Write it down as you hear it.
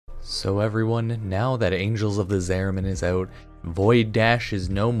So everyone, now that Angels of the Zariman is out, Void Dash is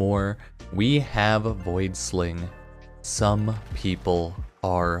no more, we have Void Sling. Some people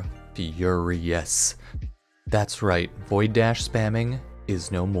are furious. That's right, Void Dash spamming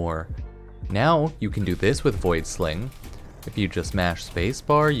is no more. Now you can do this with Void Sling. If you just mash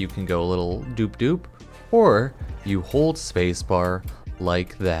spacebar, you can go a little doop doop, or you hold spacebar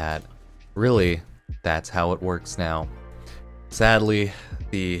like that. Really, that's how it works now. Sadly,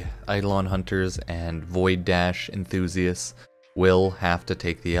 the Eidolon hunters and Void Dash enthusiasts will have to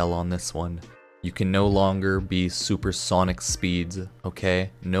take the L on this one. You can no longer be supersonic speeds,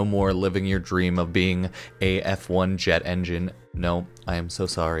 okay? No more living your dream of being a F1 jet engine. No, I am so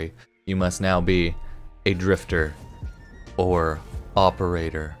sorry. You must now be a drifter or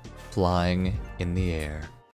operator flying in the air.